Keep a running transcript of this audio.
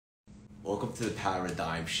Welcome to the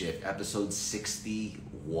Paradigm Shift, episode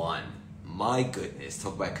 61. My goodness,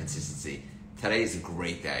 talk about consistency. Today is a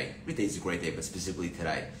great day. Every day is a great day, but specifically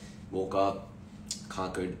today. Woke up,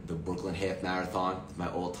 conquered the Brooklyn Half Marathon, my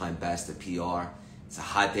all-time best at PR. It's a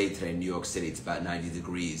hot day today in New York City. It's about 90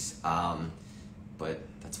 degrees. But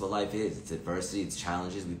that's what life is. It's adversity, it's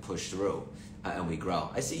challenges. We push through and we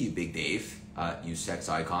grow. I see you, Big Dave, you sex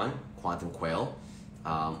icon, Quantum Quail.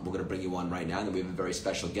 We're going to bring you on right now, and then we have a very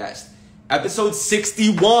special guest. Episode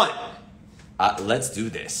 61. Let's do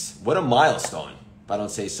this. What a milestone, if I don't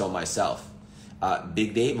say so myself.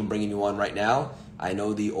 Big Dave, I'm bringing you on right now. I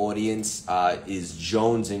know the audience is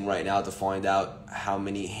jonesing right now to find out how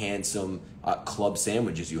many handsome club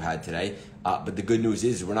sandwiches you had today. But the good news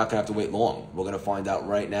is we're not going to have to wait long. We're going to find out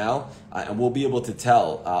right now, and we'll be able to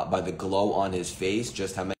tell by the glow on his face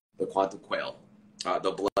just how many. The Quantum Quail,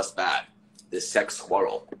 the Blessed Bat, the Sex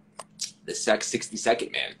Squirrel, the Sex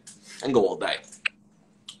 60-second man. I can go all day.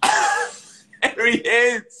 There he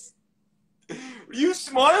is. What are you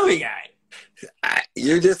smiling at?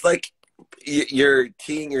 You're just like, you're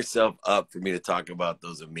teeing yourself up for me to talk about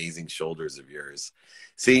those amazing shoulders of yours.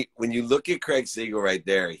 See, when you look at Craig Siegel right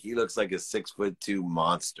there, he looks like a 6'2"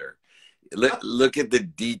 monster. Look at the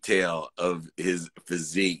detail of his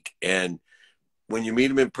physique. And when you meet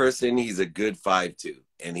him in person, he's a good 5'2",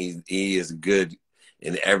 and he is good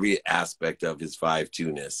in every aspect of his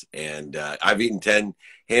 5'2"-ness. And I've eaten 10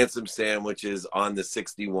 handsome sandwiches on the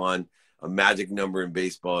 61, a magic number in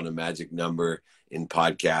baseball and a magic number in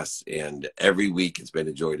podcasts. And every week it's been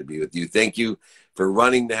a joy to be with you. Thank you for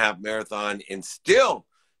running the half marathon and still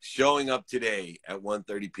showing up today at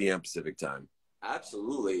 1:30 p.m. Pacific time.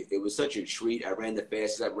 Absolutely. It was such a treat. I ran the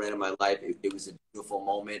fastest I've ran in my life. It was a beautiful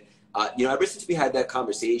moment. Ever since we had that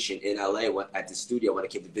conversation in LA at the studio when I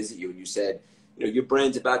came to visit you, and you said, your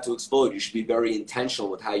brand's about to explode. You should be very intentional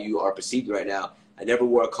with how you are perceived right now. I never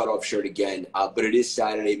wore a cutoff shirt again, but it is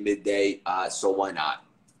Saturday midday, so why not?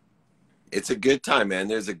 It's a good time, man.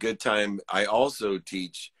 There's a good time. I also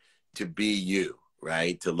teach to be you,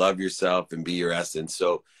 right? To love yourself and be your essence.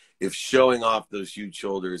 So if showing off those huge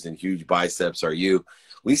shoulders and huge biceps are you,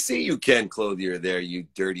 we see you, Kent Clothier, there, you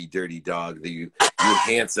dirty, dirty dog, you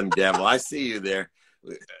handsome devil. I see you there.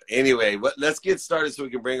 Anyway, let's get started so we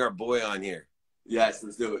can bring our boy on here. Yes,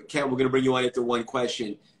 let's do it. Ken, we're going to bring you on after one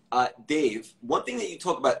question. Dave, one thing that you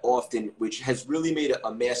talk about often, which has really made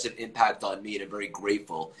a massive impact on me, and I'm very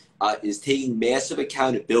grateful, is taking massive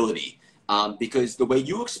accountability. Because the way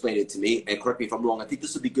you explain it to me, and correct me if I'm wrong, I think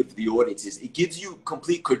this will be good for the audience, is it gives you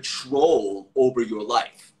complete control over your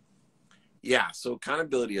life. Yeah, so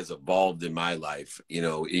accountability has evolved in my life.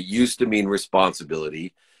 It used to mean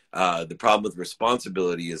responsibility. The problem with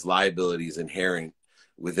responsibility is liability is inherent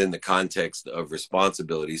within the context of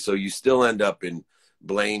responsibility. So you still end up in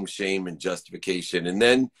blame, shame, and justification. And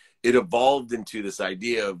then it evolved into this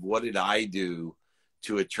idea of what did I do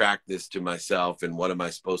to attract this to myself, and what am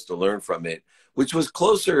I supposed to learn from it, which was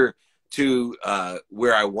closer to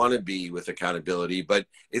where I want to be with accountability, but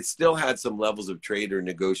it still had some levels of trade or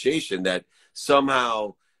negotiation that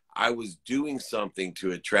somehow I was doing something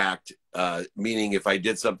to attract, meaning if I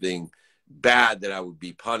did something bad that I would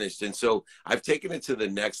be punished. And so I've taken it to the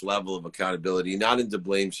next level of accountability, not into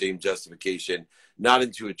blame, shame, justification, not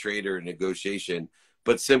into a trade or a negotiation,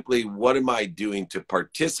 but simply what am I doing to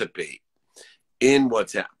participate in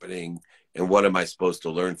what's happening, and what am I supposed to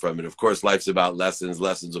learn from it? Of course, life's about lessons.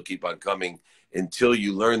 Lessons will keep on coming until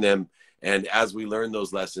you learn them. And as we learn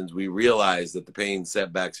those lessons, we realize that the pain,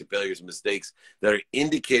 setbacks, or failures and mistakes that are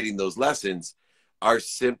indicating those lessons are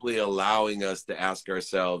simply allowing us to ask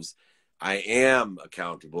ourselves, I am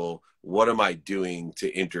accountable. What am I doing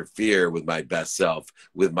to interfere with my best self,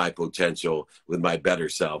 with my potential, with my better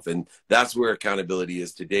self? And that's where accountability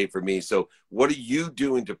is today for me. So what are you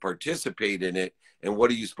doing to participate in it? And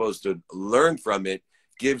what are you supposed to learn from it?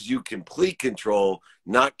 Gives you complete control,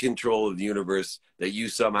 not control of the universe that you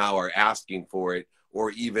somehow are asking for it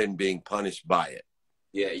or even being punished by it.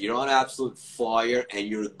 Yeah, you're on absolute fire, and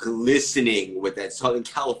you're glistening with that Southern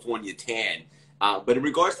California tan. But in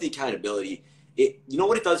regards to the accountability, you know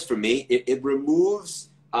what it does for me? It removes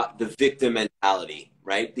the victim mentality,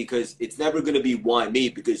 right? Because it's never going to be why me,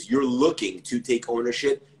 because you're looking to take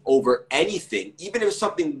ownership over anything, even if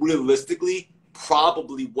something realistically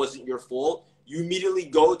probably wasn't your fault. You immediately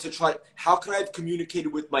go to try, how can I have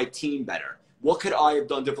communicated with my team better? What could I have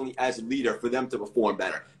done differently as a leader for them to perform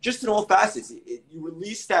better? Just in all facets, you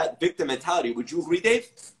release that victim mentality. Would you agree, Dave?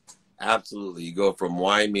 Absolutely. You go from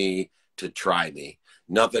why me to try me.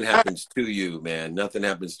 Nothing happens to you, man. Nothing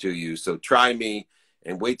happens to you. So try me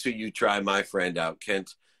and wait till you try my friend out,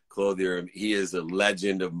 Kent Clothier. He is a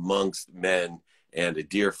legend amongst men and a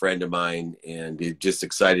dear friend of mine, and just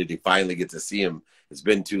excited to finally get to see him. It's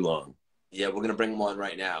been too long. Yeah, we're going to bring him on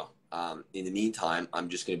right now. In the meantime, I'm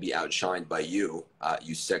just going to be outshined by you,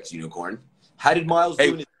 you sex unicorn. How did Miles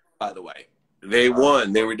do, by the way? They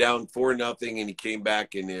won. They were down 4-0, and he came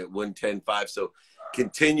back and it won 10-5. So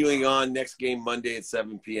continuing on, next game Monday at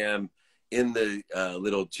 7 p.m. in the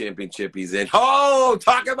little championship he's in. Oh,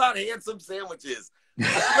 talk about handsome sandwiches. Look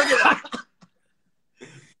at that.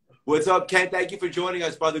 What's up, Ken? Thank you for joining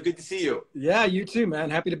us, brother. Good to see you. Yeah, you too,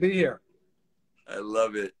 man. Happy to be here. I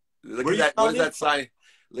love it. Look at that. What is that sign?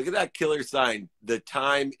 Look at that killer sign. The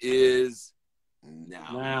time is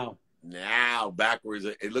now. Now, backwards.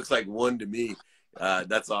 It looks like 1 to me.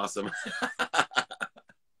 That's awesome.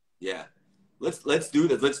 Yeah. Let's do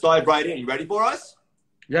this. Let's dive right in. You ready for us?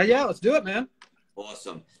 Yeah. Let's do it, man.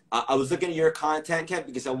 Awesome. I was looking at your content, Kent,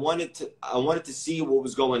 because I wanted to see what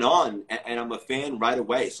was going on, and I'm a fan right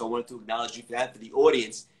away. So I wanted to acknowledge you for that. For the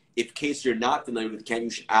audience, if in case you're not familiar with Kent, you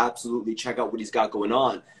should absolutely check out what he's got going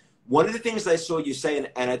on. One of the things I saw you say,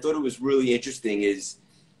 and I thought it was really interesting, is,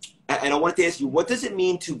 and I wanted to ask you, what does it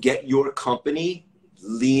mean to get your company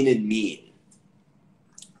lean and mean?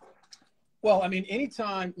 Well, I mean,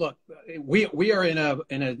 anytime. Look, we are in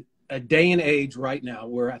a day and age right now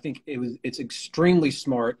where I think it's extremely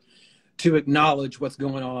smart to acknowledge what's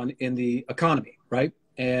going on in the economy, right?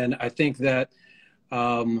 And I think that,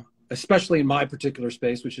 especially in my particular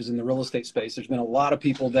space, which is in the real estate space, there's been a lot of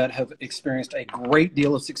people that have experienced a great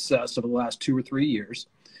deal of success over the last 2 or 3 years.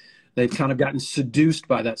 They've kind of gotten seduced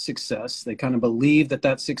by that success. They kind of believe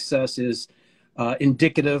that success is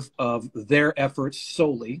indicative of their efforts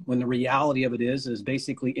solely, when the reality of it is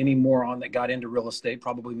basically any moron that got into real estate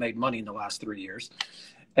probably made money in the last 3 years.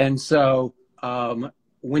 And so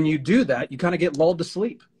when you do that, you kind of get lulled to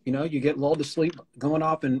sleep. You get lulled to sleep going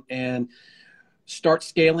off and start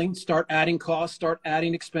scaling, start adding costs, start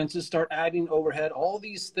adding expenses, start adding overhead, all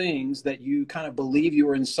these things that you kind of believe you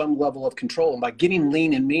are in some level of control. And by getting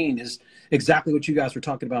lean and mean is exactly what you guys were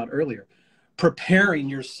talking about earlier. Preparing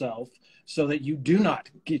yourself so that you do not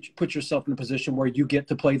put yourself in a position where you get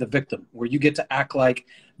to play the victim, where you get to act like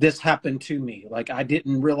this happened to me, like I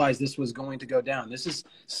didn't realize this was going to go down. This is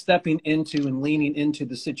stepping into and leaning into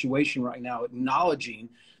the situation right now, acknowledging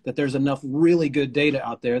that there's enough really good data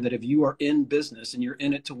out there that if you are in business and you're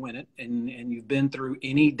in it to win it, and you've been through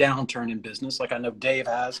any downturn in business, like I know Dave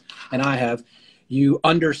has and I have, you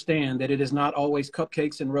understand that it is not always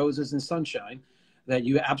cupcakes and roses and sunshine, that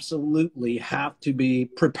you absolutely have to be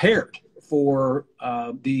prepared for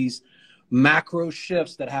these macro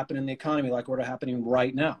shifts that happen in the economy, like what are happening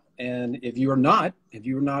right now. And if you're not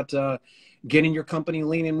getting your company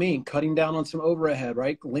lean and mean, cutting down on some overhead,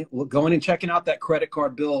 right? Going and checking out that credit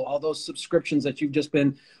card bill, all those subscriptions that you've just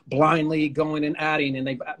been blindly going and adding, and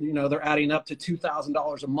they're adding up to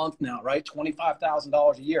 $2,000 a month now, right?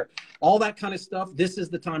 $25,000 a year, all that kind of stuff. This is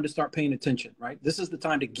the time to start paying attention, right? This is the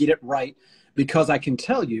time to get it right, because I can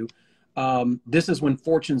tell you, this is when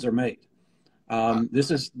fortunes are made.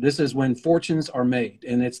 This is when fortunes are made,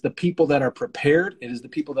 and it's the people that are prepared. It is the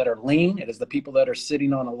people that are lean. It is the people that are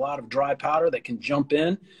sitting on a lot of dry powder that can jump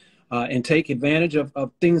in and take advantage of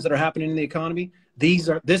things that are happening in the economy.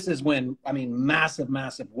 This is when, I mean, massive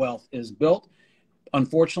wealth is built.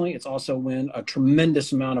 Unfortunately, it's also when a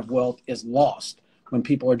tremendous amount of wealth is lost, when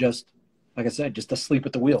people are just, like I said, just asleep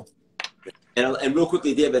at the wheel. And real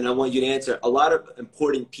quickly, David, and I want you to answer, a lot of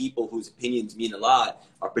important people whose opinions mean a lot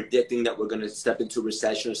are predicting that we're going to step into a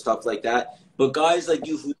recession or stuff like that. But guys like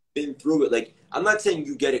you who've been through it, like, I'm not saying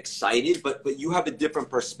you get excited, but you have a different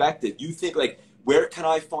perspective. You think, like, where can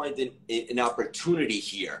I find an opportunity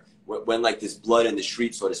here when like this blood in the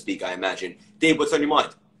street, so to speak, I imagine. Dave, what's on your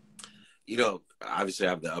mind? Obviously I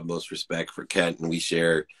have the utmost respect for Kent, and we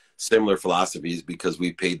share similar philosophies because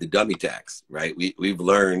we paid the dummy tax, right? We've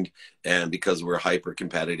learned, and because we're hyper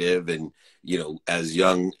competitive, and as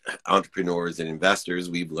young entrepreneurs and investors,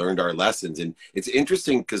 we've learned our lessons. And it's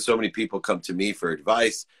interesting because so many people come to me for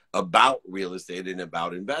advice about real estate and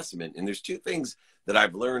about investment. And there's two things that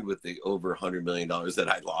I've learned with the over $100 million that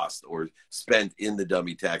I lost or spent in the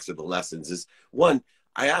dummy tax of the lessons is, one,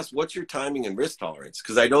 I asked, what's your timing and risk tolerance?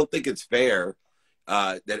 Because I don't think it's fair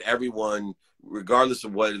that everyone, regardless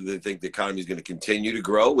of whether they think the economy is going to continue to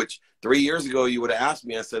grow, which 3 years ago you would have asked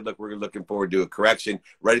me, I said, look, we're looking forward to a correction.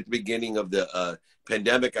 Right at the beginning of the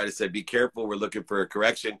pandemic, I just said, be careful, we're looking for a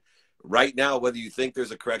correction. Right now, whether you think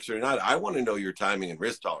there's a correction or not, I want to know your timing and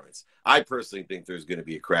risk tolerance. I personally think there's going to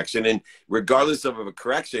be a correction. And regardless of a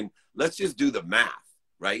correction, let's just do the math,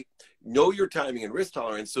 right? know your timing and risk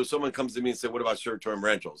tolerance. So someone comes to me and said, what about short-term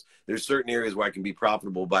rentals? There's certain areas where I can be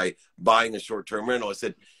profitable by buying a short-term rental. I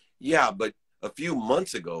said, yeah, but a few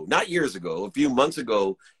months ago, not years ago, a few months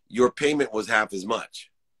ago, your payment was half as much.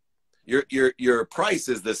 Your price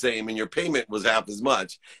is the same and your payment was half as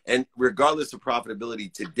much. And regardless of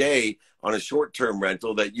profitability today on a short-term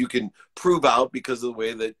rental that you can prove out because of the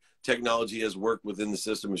way that technology has worked within the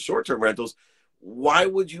system of short-term rentals, why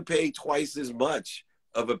would you pay twice as much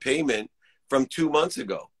of a payment from 2 months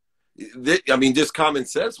ago? I mean, just common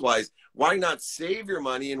sense wise, why not save your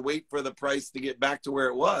money and wait for the price to get back to where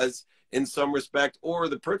it was in some respect, or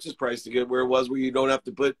the purchase price to get where it was, where you don't have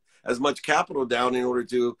to put as much capital down in order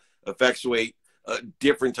to effectuate a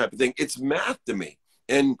different type of thing. It's math to me.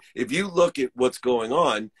 And if you look at what's going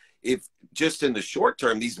on, if just in the short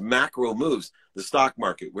term, these macro moves, the stock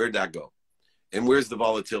market, where'd that go? And where's the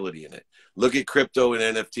volatility in it? Look at crypto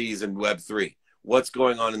and NFTs and Web3. What's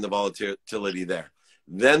going on in the volatility there?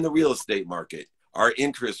 Then the real estate market, our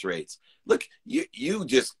interest rates. Look, you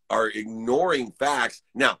just are ignoring facts.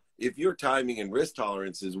 Now, if your timing and risk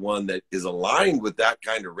tolerance is one that is aligned with that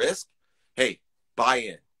kind of risk, hey, buy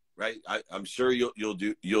in, right? I'm sure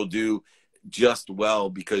you'll do just well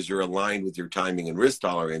because you're aligned with your timing and risk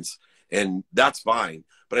tolerance, and that's fine.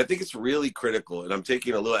 But I think it's really critical, and I'm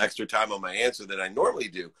taking a little extra time on my answer than I normally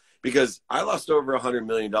do, because I lost over $100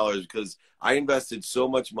 million because I invested so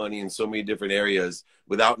much money in so many different areas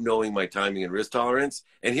without knowing my timing and risk tolerance.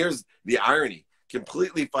 And here's the irony,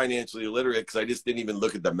 completely financially illiterate because I just didn't even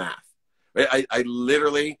look at the math. Right? I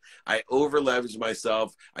literally over leveraged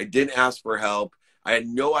myself. I didn't ask for help. I had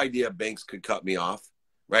no idea banks could cut me off.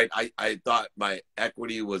 Right? I thought my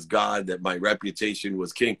equity was God, that my reputation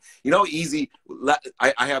was king. You know, easy.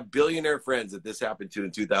 I have billionaire friends that this happened to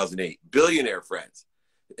in 2008. Billionaire friends.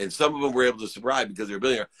 And some of them were able to survive because they're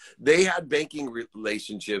billionaire. They had banking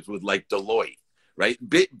relationships with like Deloitte, right?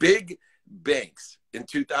 Big banks in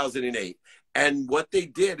 2008. And what they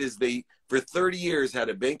did is they, for 30 years, had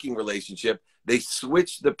a banking relationship. They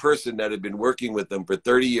switched the person that had been working with them for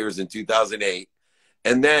 30 years in 2008.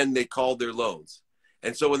 And then they called their loans.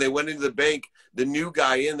 And so when they went into the bank, the new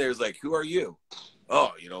guy in there is like, who are you?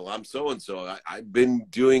 Oh, you know, I'm so-and-so. I've been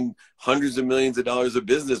doing hundreds of millions of dollars of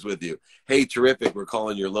business with you. Hey, terrific. We're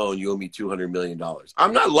calling your loan. You owe me $200 million.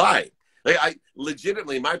 I'm not lying. Like, I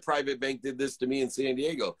legitimately, my private bank did this to me in San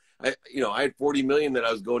Diego. I had 40 million that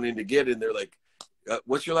I was going in to get. And they're like,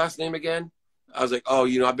 what's your last name again? I was like, oh,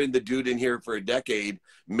 you know, I've been the dude in here for a decade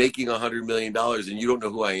making $100 million and you don't know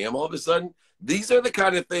who I am all of a sudden. These are the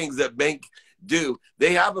kind of things that bank do.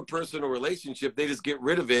 They have a personal relationship. They just get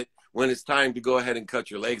rid of it when it's time to go ahead and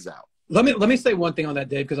cut your legs out. Let me say one thing on that,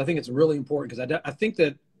 Dave, because I think it's really important, because I think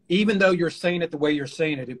that even though you're saying it the way you're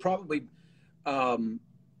saying it, it probably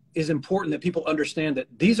is important that people understand that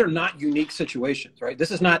these are not unique situations, right?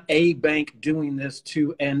 This is not a bank doing this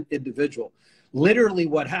to an individual. Literally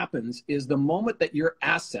what happens is the moment that your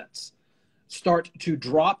assets start to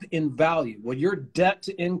drop in value, well, your debt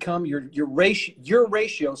to income, your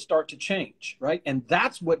ratios start to change, right? And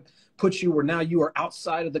that's what puts you where now you are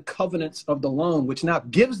outside of the covenants of the loan, which now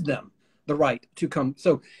gives them the right to come.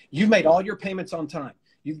 So you've made all your payments on time.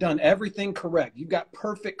 You've done everything correct. You've got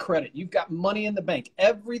perfect credit. You've got money in the bank.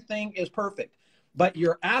 Everything is perfect. But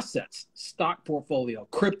your assets, stock portfolio,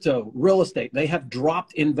 crypto, real estate, they have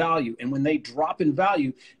dropped in value. And when they drop in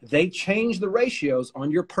value, they change the ratios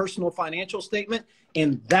on your personal financial statement.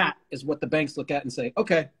 And that is what the banks look at and say,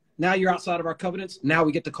 okay, now you're outside of our covenants. Now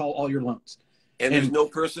we get to call all your loans. And there's no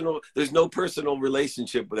personal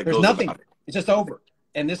relationship that there's goes nothing. about it. It's just over.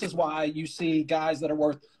 And this is why you see guys that are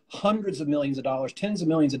worth hundreds of millions of dollars, tens of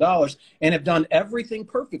millions of dollars, and have done everything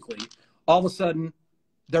perfectly. All of a sudden,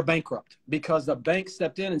 they're bankrupt because the bank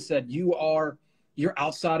stepped in and said, you're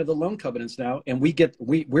outside of the loan covenants now, and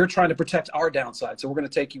we're trying to protect our downside, so we're going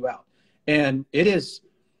to take you out. And this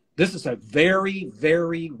is a very,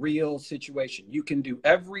 very real situation. You can do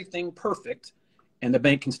everything perfect, and the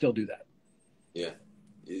bank can still do that. Yeah,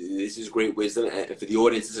 this is great wisdom. And for the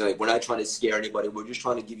audience, it's like, we're not trying to scare anybody. We're just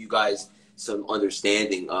trying to give you guys some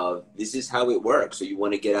understanding of this is how it works. So you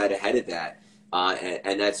want to get out ahead of that.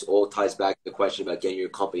 And that's all ties back to the question about getting your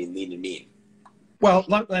company lean and mean. Well,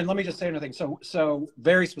 let me just say another thing. So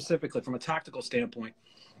very specifically from a tactical standpoint,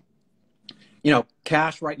 you know,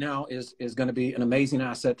 cash right now is going to be an amazing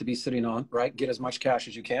asset to be sitting on, right? Get as much cash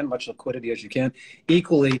as you can, much liquidity as you can.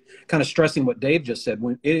 Equally, kind of stressing what Dave just said,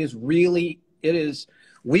 when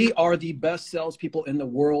we are the best salespeople in the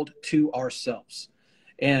world to ourselves.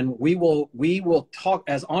 And we will talk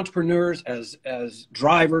as entrepreneurs, as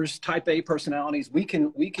drivers, type A personalities. We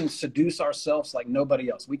can seduce ourselves like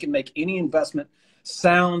nobody else. We can make any investment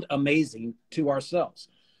sound amazing to ourselves.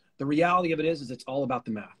 The reality of it is it's all about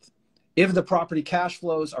the math. If the property cash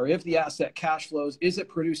flows, or if the asset cash flows, is it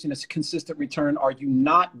producing a consistent return? Are you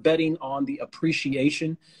not betting on the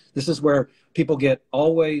appreciation? This is where people get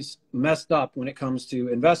always messed up when it comes to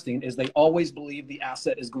investing, is they always believe the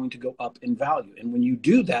asset is going to go up in value. And when you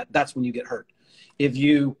do that, that's when you get hurt. If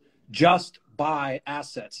you just buy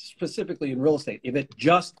assets, specifically in real estate, if it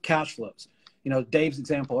just cash flows, Dave's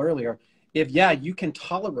example earlier, if you can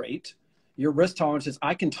tolerate, your risk tolerance is,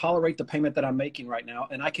 I can tolerate the payment that I'm making right now,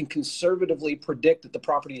 and I can conservatively predict that the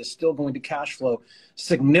property is still going to cash flow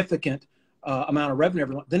significant amount of revenue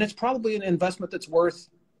every month, then it's probably an investment that's worth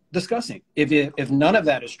discussing. If none of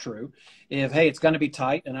that is true, if, hey, it's going to be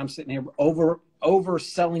tight and I'm sitting here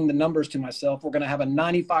overselling the numbers to myself, we're going to have a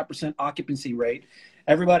 95% occupancy rate.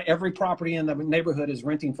 Every property in the neighborhood is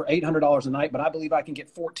renting for $800 a night, but I believe I can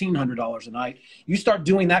get $1,400 a night. You start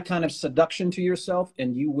doing that kind of seduction to yourself,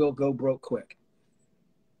 and you will go broke quick.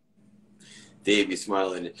 Dave, you're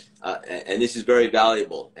smiling, and this is very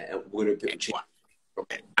valuable. We're going to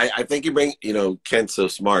I think you bring, Kent's so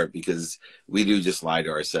smart, because we do just lie to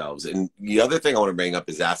ourselves. And the other thing I want to bring up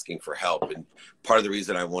is asking for help. And part of the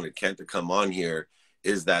reason I wanted Kent to come on here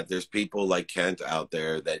is that there's people like Kent out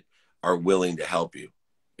there that are willing to help you.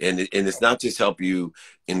 And it's not just help you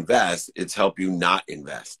invest, it's help you not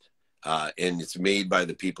invest. And it's made by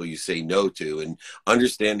the people you say no to, and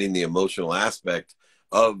understanding the emotional aspect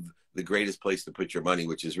of the greatest place to put your money,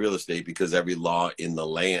 which is real estate, because every law in the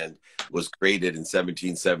land was created in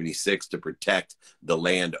 1776 to protect the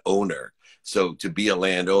landowner. So to be a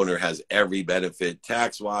landowner has every benefit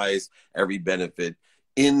tax-wise, every benefit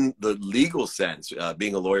in the legal sense,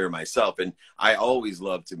 being a lawyer myself. And I always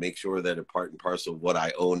love to make sure that a part and parcel of what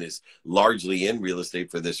I own is largely in real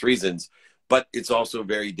estate for this reasons. But it's also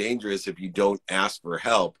very dangerous if you don't ask for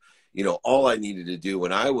help. All I needed to do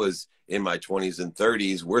when I was in my 20s and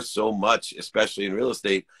 30s, we're so much, especially in real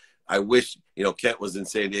estate. I wish, Kent was in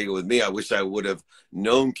San Diego with me. I wish I would have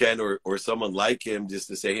known Kent or someone like him, just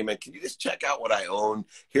to say, hey, man, can you just check out what I own?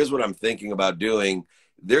 Here's what I'm thinking about doing.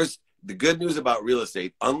 There's the good news about real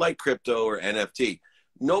estate, unlike crypto or NFT,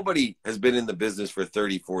 nobody has been in the business for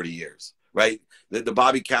 30, 40 years, right? The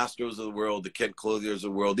Bobby Castros of the world, the Kent Clothiers of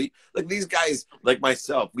the world, these guys like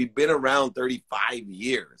myself, we've been around 35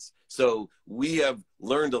 years. So we have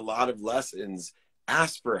learned a lot of lessons.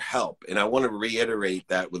 Ask for help. And I want to reiterate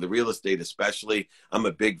that with the real estate especially. I'm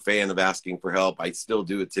a big fan of asking for help. I still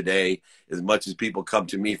do it today. As much as people come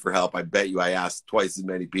to me for help, I bet you I ask twice as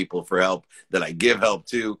many people for help that I give help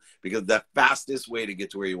to, because the fastest way to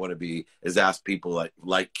get to where you want to be is ask people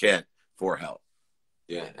like Kent for help.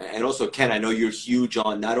 Yeah. And also, Ken, I know you're huge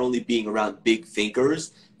on not only being around big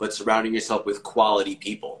thinkers, but surrounding yourself with quality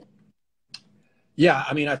people. Yeah.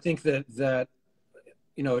 I mean, I think that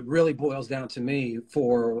it really boils down to me,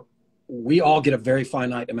 we all get a very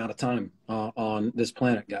finite amount of time on this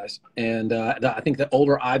planet, guys. And I think the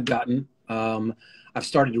older I've gotten, I've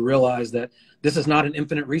started to realize that this is not an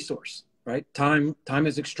infinite resource, right? Time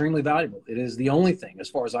is extremely valuable. It is the only thing, as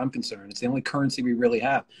far as I'm concerned. It's the only currency we really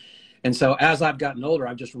have. And so as I've gotten older,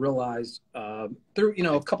 I've just realized through,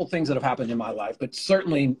 a couple things that have happened in my life, but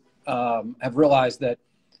certainly have realized that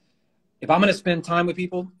if I'm going to spend time with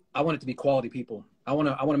people, I want it to be quality people. I want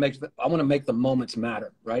to make the moments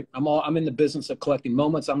matter, right? I'm in the business of collecting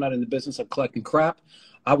moments. I'm not in the business of collecting crap.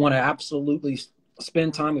 I want to absolutely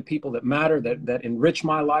spend time with people that matter, that enrich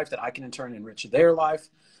my life, that I can in turn enrich their life,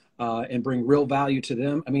 and bring real value to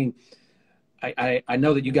them. I mean, I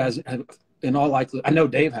know that you guys have, in all likelihood, I know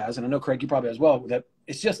Dave has, and I know Craig, you probably as well, that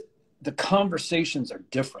it's just the conversations are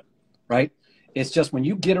different, right? It's just when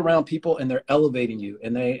you get around people and they're elevating you,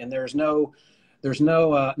 and there's no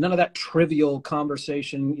none of that trivial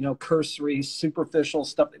conversation, cursory, superficial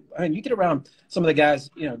stuff. I mean, you get around some of the guys,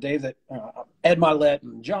 Dave, that Ed Milet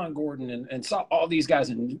and John Gordon and saw all these guys,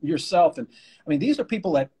 and yourself. And I mean, these are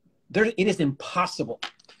people that it is impossible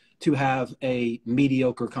to have a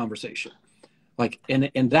mediocre conversation.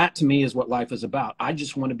 And that to me is what life is about. I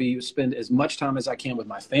just want to spend as much time as I can with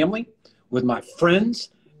my family, with my friends,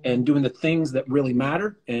 and doing the things that really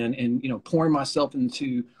matter, and pouring myself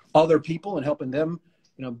into other people and helping them,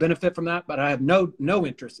 benefit from that. But I have no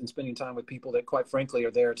interest in spending time with people that, quite frankly,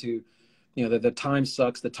 are there to, the time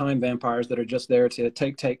sucks, the time vampires that are just there to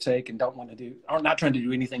take, and are not trying to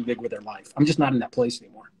do anything big with their life. I'm just not in that place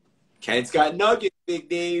anymore. Ken's got nuggets, Big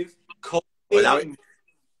Dave.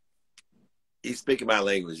 He's speaking my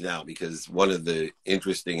language now, because one of the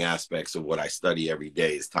interesting aspects of what I study every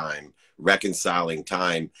day is time, reconciling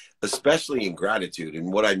time, especially in gratitude.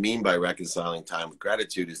 And what I mean by reconciling time with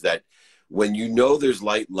gratitude is that when there's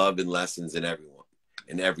light, love, and lessons in everyone,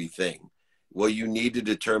 and everything. Well, you need to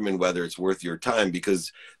determine whether it's worth your time,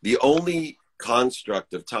 because the only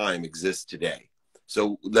construct of time exists today.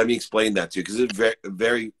 So let me explain that to you, because it's a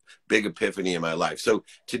very big epiphany in my life. So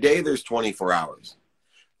today there's 24 hours.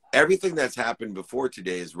 Everything that's happened before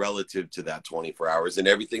today is relative to that 24 hours, and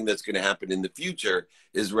everything that's going to happen in the future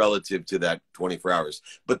is relative to that 24 hours.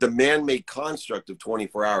 But the man-made construct of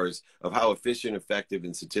 24 hours of how efficient, effective,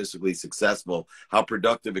 and statistically successful, how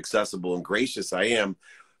productive, accessible, and gracious I am,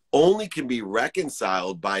 only can be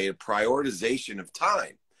reconciled by a prioritization of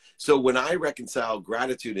time. So when I reconcile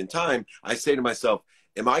gratitude and time, I say to myself,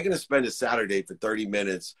 am I going to spend a Saturday for 30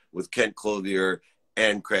 minutes with Kent Clothier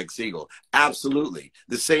and Craig Siegel? Absolutely.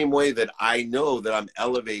 The same way that I know that I'm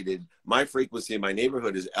elevated, my frequency in my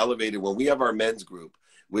neighborhood is elevated when we have our men's group,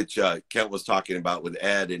 which Kent was talking about with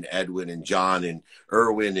Ed and Edwin and John and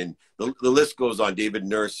Erwin, and the list goes on. David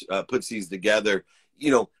Nurse puts these together.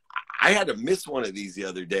 You know, I had to miss one of these the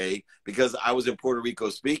other day because I was in Puerto Rico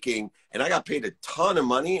speaking, and I got paid a ton of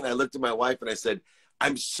money. And I looked at my wife and I said,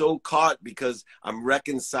 I'm so caught because I'm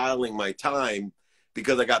reconciling my time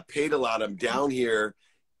because I got paid a lot. I'm down here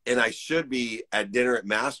and I should be at dinner at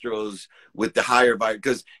Mastro's with the higher buyer,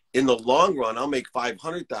 because in the long run, I'll make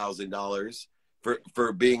 $500,000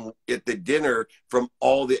 for being at the dinner from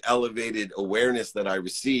all the elevated awareness that I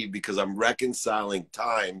receive, because I'm reconciling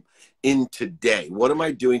time in today. What am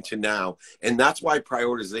I doing to now? And that's why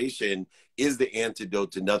prioritization is the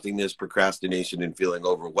antidote to nothingness, procrastination, and feeling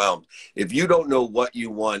overwhelmed. If you don't know what you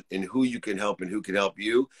want and who you can help and who can help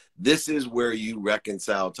you, this is where you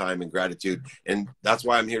reconcile time and gratitude. And that's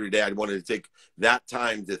why I'm here today. I wanted to take that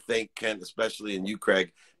time to thank Kent, especially, and you,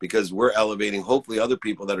 Craig, because we're elevating hopefully other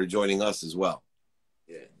people that are joining us as well.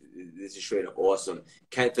 Yeah, this is straight up awesome.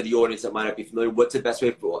 Kent, for the audience that might not be familiar, what's the best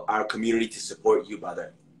way for our community to support you,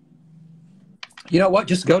 brother? You know what?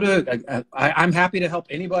 Just go to, I'm happy to help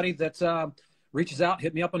anybody that reaches out.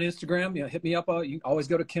 Hit me up on Instagram. You know, hit me up. You always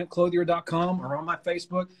go to kentclothier.com or on my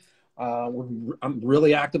Facebook. I'm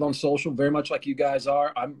really active on social, very much like you guys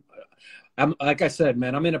are. I'm like I said,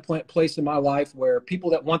 man, I'm in a place in my life where people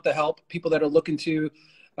that want the help, people that are looking to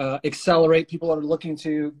accelerate, people that are looking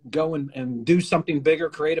to go and do something bigger,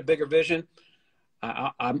 create a bigger vision.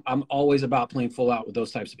 I'm always about playing full out with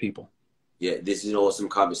those types of people. Yeah, this is an awesome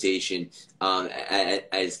conversation.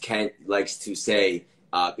 As Kent likes to say,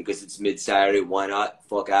 because it's mid-Saturday, why not?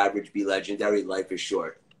 Fuck average, be legendary. Life is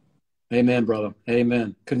short. Amen, brother.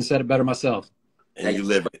 Amen. Couldn't have said it better myself. And you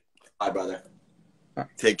live it. Bye, brother.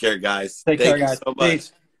 Take care, guys. Take care, guys. Thank you so much.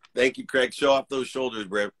 Peace. Thank you, Craig. Show off those shoulders,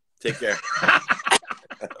 bro. Take care.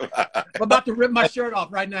 I'm about to rip my shirt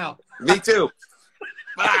off right now. Me too.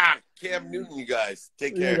 Cam Newton, you guys.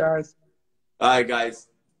 Take care. See you guys. All right, guys.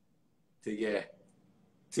 Take care.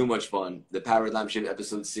 Too much fun. The Paradigm Shift,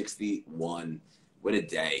 episode 61. What a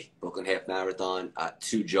day. Brooklyn Half Marathon,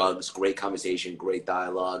 2 Jugz. Great conversation, great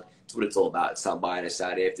dialogue. It's what it's all about. Stop by on a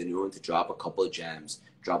Saturday afternoon to drop a couple of gems,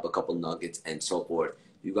 drop a couple nuggets, and so forth.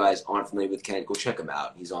 If you guys aren't familiar with Kent, go check him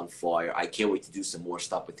out. He's on fire. I can't wait to do some more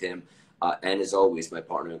stuff with him. And as always, my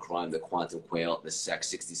partner in crime, the Quantum Quail, the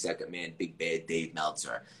 60-second man, Big Bad Dave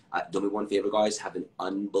Meltzer. Do me one favor, guys. Have an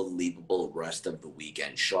unbelievable rest of the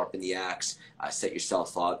weekend. Sharpen the axe. Set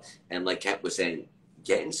yourself up. And like Kent was saying,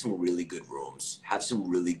 get in some really good rooms. Have some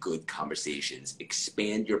really good conversations.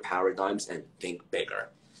 Expand your paradigms and think bigger.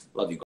 Love you guys.